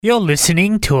You're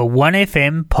listening to a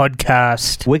 1FM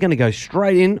podcast. We're going to go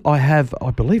straight in.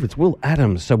 I believe it's Will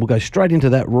Adams, so we'll go straight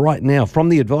into that right now from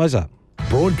The Advisor.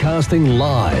 Broadcasting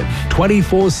live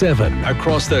 24/7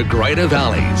 across the Greater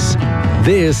Valleys.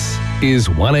 This is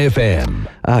 1FM.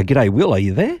 G'day, Will. Are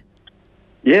you there?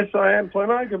 Yes, I am,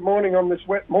 Plemo. Good morning on this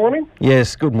wet morning.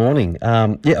 Yes, good morning.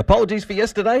 Apologies for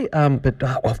yesterday, but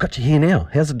I've got you here now.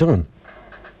 How's it doing?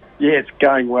 Yeah, it's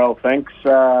going well, thanks.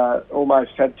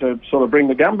 Almost had to sort of bring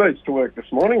the gumboots to work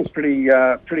this morning. It's pretty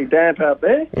damp out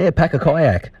there. Yeah, pack a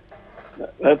kayak.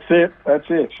 That's it.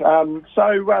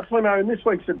 Plemo, in this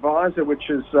week's Advisor, which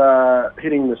is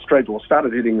hitting the street, or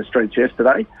started hitting the streets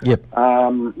yesterday. Yep.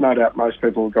 No doubt most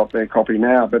people have got their copy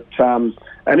now, but and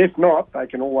if not, they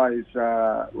can always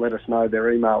let us know their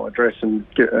email address and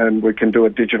we can do a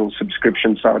digital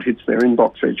subscription so it hits their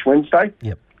inbox each Wednesday.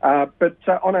 Yep. But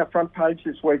on our front page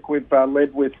this week, we've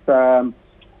led with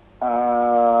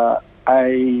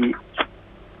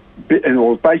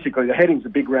basically the heading's a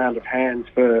big round of hands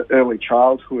for early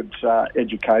childhood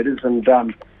educators, and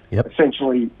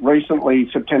essentially recently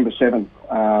September 7,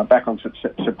 back on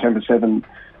September 7,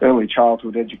 Early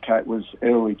Childhood Educators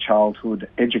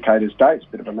Day. It's a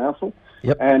bit of a mouthful.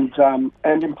 Yep.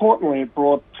 And importantly, it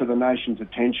brought to the nation's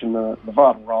attention the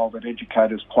vital role that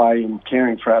educators play in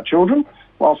caring for our children,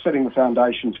 while setting the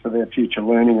foundations for their future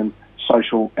learning and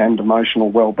social and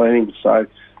emotional well-being. So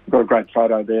we've got a great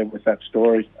photo there with that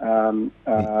story.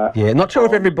 Not sure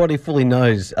if everybody fully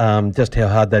knows just how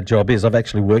hard that job is. I've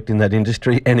actually worked in that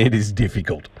industry and it is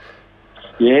difficult.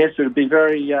 Yes, it would be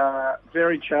very,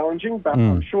 very challenging, but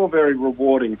I'm sure very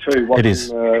rewarding too, watching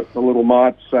the little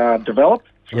mites develop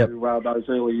through those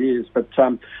early years. But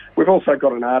we've also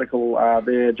got an article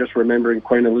there just remembering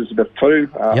Queen Elizabeth II.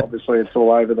 Obviously, it's all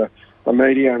over the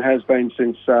media and has been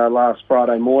since last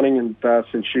Friday morning and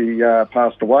since she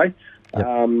passed away.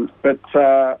 But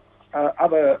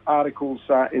other articles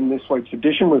in this week's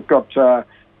edition, we've got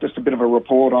just a bit of a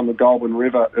report on the Goulburn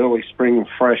River early spring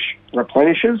fresh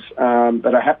replenishes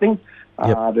that are happening.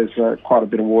 There's quite a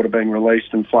bit of water being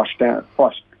released and flushed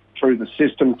through the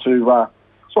system to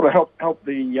sort of help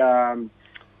the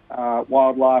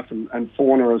wildlife and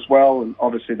fauna as well, and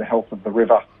obviously the health of the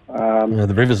river.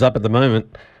 The river's up at the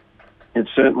moment. It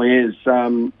certainly is.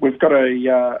 We've got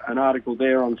an article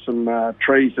there on some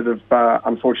trees that have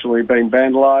unfortunately been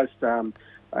vandalised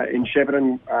in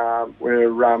Shepparton.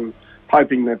 We're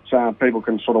hoping that people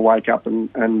can sort of wake up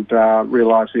and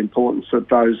realise the importance of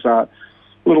those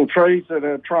little trees that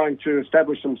are trying to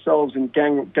establish themselves in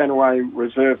Ganaway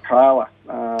Reserve Koala.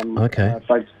 If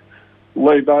they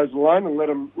leave those alone and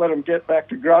let them get back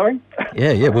to growing.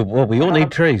 Well, we all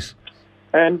need trees.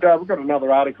 And we've got another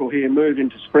article here, Move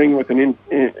into Spring, with an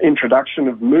introduction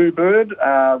of Moo Bird.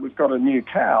 We've got a new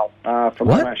cow from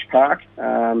Monash Park.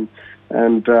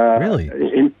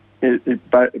 Really?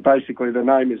 Basically, the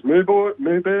name is Moo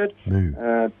Bird.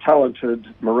 Talented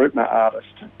Marupna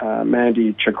artist,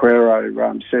 Mandy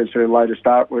Chaquero, says her latest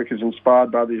artwork is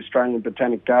inspired by the Australian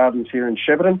Botanic Gardens here in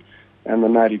Shepparton and the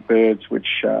native birds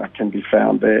which can be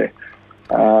found there.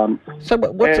 So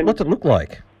what's it look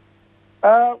like?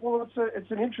 Well,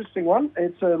 it's an interesting one.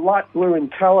 It's a light blue in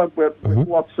colour with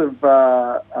lots of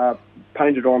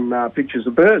painted on pictures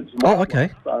of birds. Oh, okay.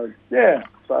 So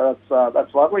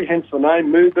that's lovely. Hence the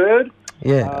name Moo Bird.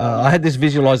 Yeah, I had this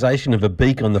visualisation of a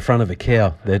beak on the front of a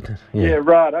cow. Yeah,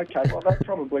 right. Okay. Well, that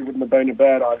probably wouldn't have been a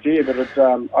bad idea, but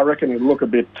I reckon it'd look a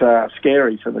bit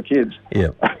scary for the kids. Yeah.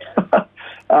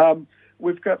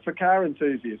 We've got, for car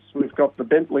enthusiasts, we've got the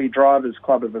Bentley Drivers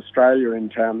Club of Australia in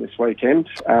town this weekend.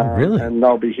 Really? And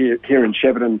they'll be here in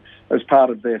Shepparton as part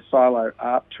of their Silo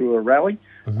Art Tour rally,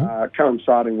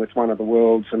 coinciding with one of the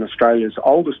world's and Australia's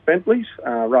oldest Bentleys,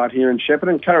 right here in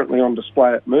Shepparton, currently on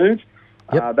display at Move.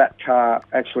 Yep. That car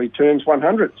actually turns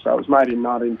 100, so it was made in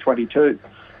 1922.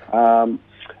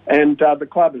 And the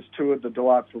club has toured the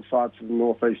delightful sights of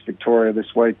northeast Victoria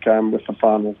this week with the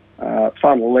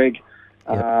final leg.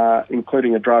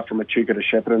 Including a drive from Echuca to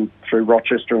Shepparton through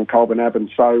Rochester and Colbernab. And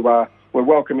so we're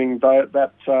welcoming that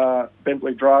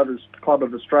Bentley Drivers Club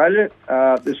of Australia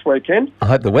this weekend. I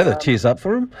hope the weather cheers up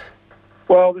for them.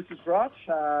 Well, this is right.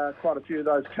 Quite a few of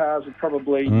those cars are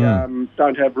probably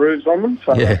don't have roofs on them,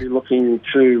 so they'll be looking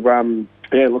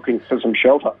for some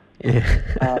shelter.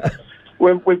 Yeah.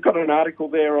 We've got an article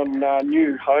there on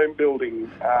new home building.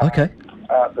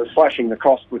 the slashing the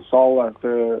cost with solar.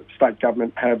 The state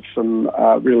government have some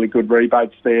really good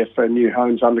rebates there for new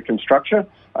homes under construction.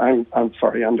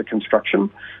 Under construction,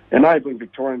 enabling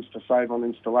Victorians to save on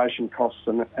installation costs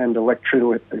and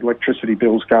electricity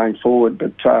bills going forward.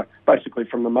 But basically,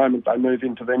 from the moment they move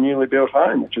into their newly built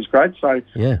home, which is great. So,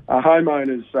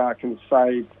 homeowners can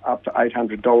save up to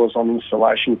 $800 on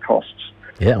installation costs.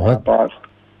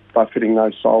 By fitting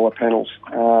those solar panels.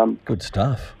 Good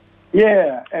stuff.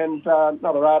 Yeah, and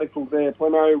another article there,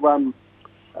 Pleno.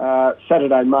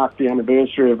 Saturday marked the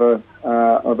anniversary of a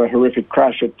horrific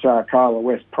crash at Kyla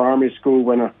West Primary School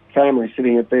when a family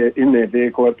sitting in their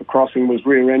vehicle at the crossing was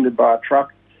rear-ended by a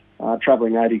truck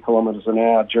travelling 80 kilometres an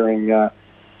hour during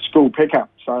school pickup.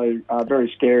 So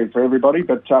very scary for everybody.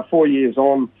 But 4 years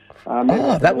on...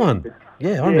 that one.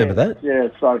 Yeah, I remember that. Yeah,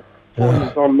 so 4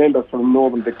 years on, member from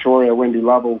Northern Victoria, Wendy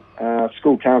Lovell,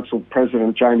 School Council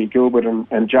President Jamie Gilbert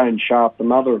and Jane Sharp, the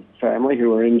mother of the family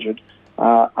who were injured,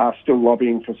 are still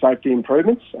lobbying for safety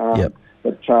improvements.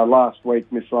 But last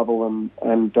week, Miss Lovell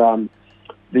and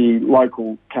the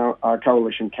local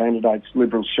coalition candidates,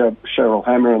 Liberals Cheryl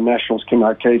Hammer and Nationals Kim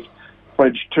O'Keefe,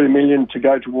 pledged $2 million to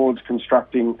go towards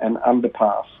constructing an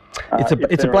underpass.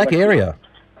 It's a black area.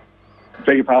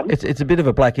 Beg your pardon? It's a bit of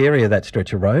a black area, that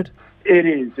stretch of road. It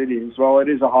is. Well, it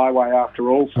is a highway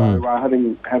after all, so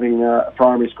having a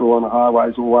primary school on a highway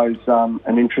is always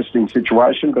an interesting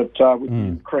situation. But with the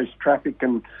increased traffic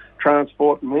and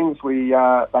transport and things,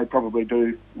 they probably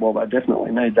do. Well, they definitely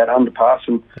need that underpass,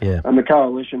 and the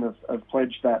coalition have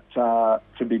pledged that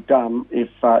to be done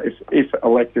if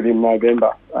elected in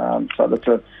November. So that's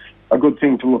a good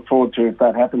thing to look forward to if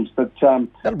that happens. But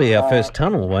that'll be our first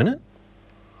tunnel, won't it?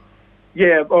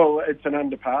 Yeah, well, it's an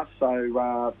underpass,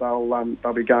 so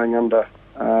they'll be going under.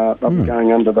 Be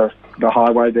going under the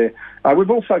highway there.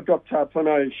 We've also got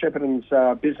Pleno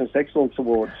Shepparton's Business Excellence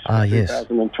Awards for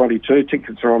 2022.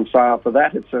 Tickets are on sale for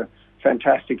that. It's a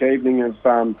fantastic evening of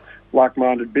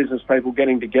like-minded business people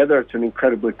getting together. It's an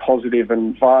incredibly positive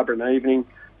and vibrant evening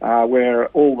where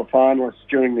all the finalists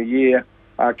during the year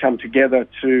come together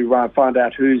to find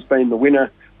out who's been the winner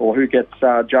or who gets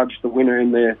judged the winner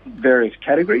in their various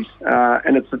categories.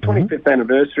 And it's the 25th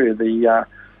anniversary of the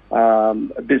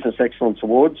Business Excellence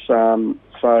Awards. So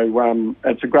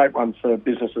it's a great one for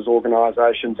businesses,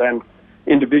 organisations and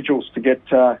individuals to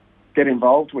get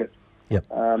involved with. Yep.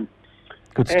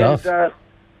 Good stuff. And,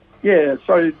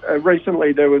 so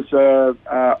recently there was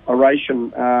a oration.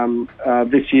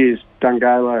 This year's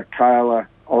Dungala Kayala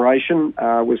oration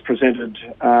was presented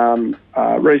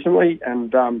recently,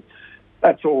 and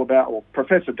that's all about. Well,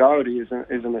 Professor Doherty is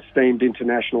an esteemed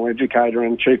international educator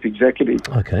and chief executive.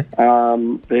 Okay.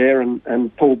 There,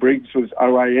 and Paul Briggs was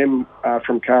OAM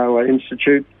from Kayala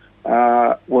Institute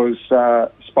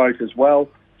spoke as well.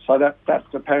 So that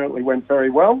apparently went very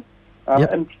well.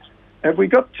 And have we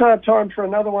got time for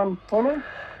another one, Pleno?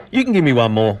 You can give me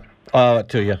one more. I'll owe it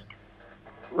to you.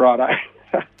 Righto.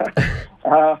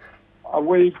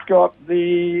 We've got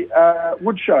the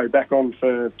Wood Show back on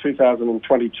for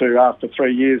 2022 after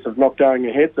 3 years of not going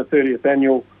ahead. The 30th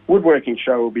annual woodworking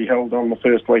show will be held on the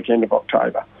first weekend of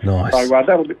October. Nice. So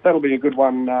that'll be a good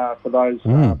one for those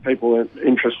people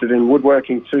interested in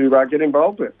woodworking to get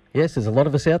involved with. Yes, there's a lot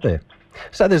of us out there.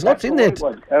 So there's lots in there.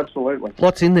 Absolutely.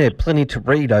 Lots in there. Plenty to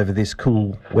read over this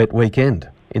cool, wet weekend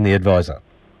in the Advisor.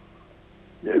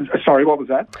 Sorry, what was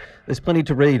that? There's plenty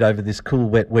to read over this cool,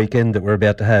 wet weekend that we're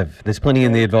about to have. There's plenty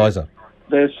in the Advisor.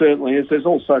 There certainly is. There's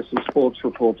also some sports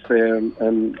reports there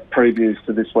and previews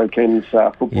to this weekend's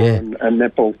football and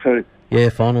netball too. Yeah,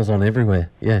 finals on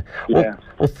everywhere. Yeah. Well,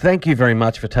 thank you very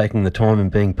much for taking the time and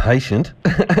being patient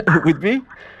with me.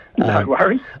 No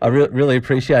worries. I really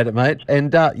appreciate it, mate.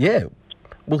 And,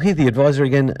 we'll hear the Advisor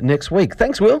again next week.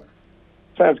 Thanks, Will.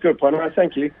 Sounds good, Pleno.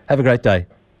 Thank you. Have a great day.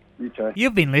 You too.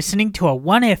 You've been listening to a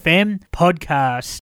 1FM podcast.